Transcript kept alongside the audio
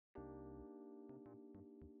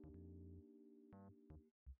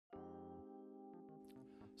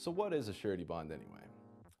So what is a surety bond anyway?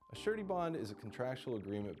 A surety bond is a contractual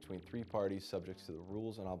agreement between three parties subject to the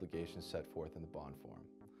rules and obligations set forth in the bond form.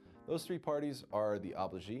 Those three parties are the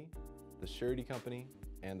obligee, the surety company,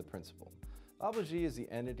 and the principal. The obligee is the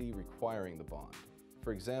entity requiring the bond.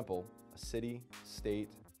 For example, a city, state,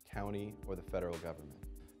 county, or the federal government.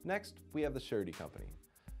 Next, we have the surety company.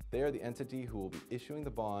 They are the entity who will be issuing the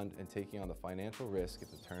bond and taking on the financial risk if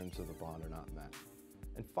the terms of the bond are not met.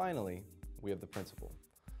 And finally, we have the principal.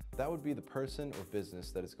 That would be the person or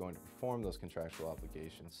business that is going to perform those contractual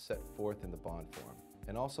obligations set forth in the bond form,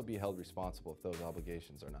 and also be held responsible if those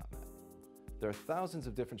obligations are not met. There are thousands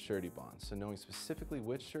of different surety bonds, so knowing specifically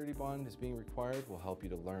which surety bond is being required will help you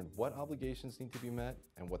to learn what obligations need to be met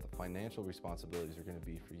and what the financial responsibilities are going to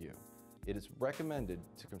be for you. It is recommended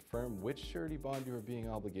to confirm which surety bond you are being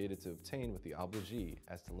obligated to obtain with the obligee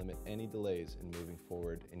as to limit any delays in moving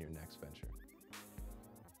forward in your next venture.